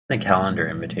A calendar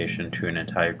invitation to an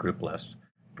entire group list.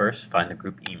 First, find the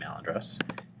group email address.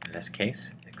 In this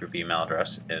case, the group email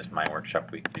address is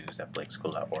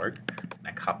myworkshopweeknews@blakeschool.org. And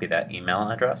I copy that email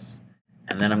address,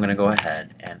 and then I'm going to go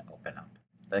ahead and open up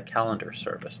the calendar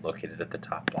service located at the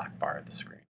top black bar of the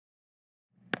screen.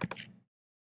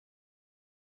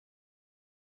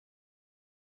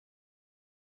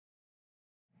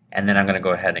 And then I'm going to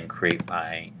go ahead and create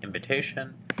my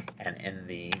invitation, and in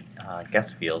the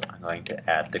guest field I'm going to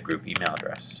add the group email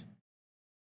address.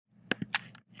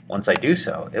 Once I do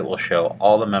so, it will show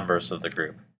all the members of the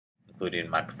group, including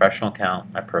my professional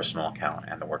account, my personal account,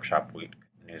 and the Workshop Week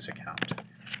News account.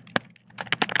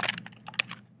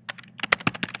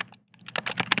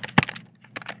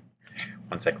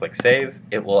 Once I click Save,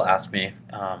 it will ask me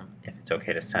if it's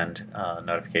okay to send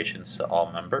notifications to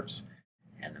all members,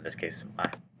 and in this case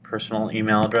my personal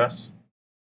email address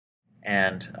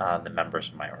and the members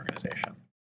of my organization.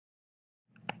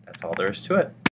 That's all there is to it.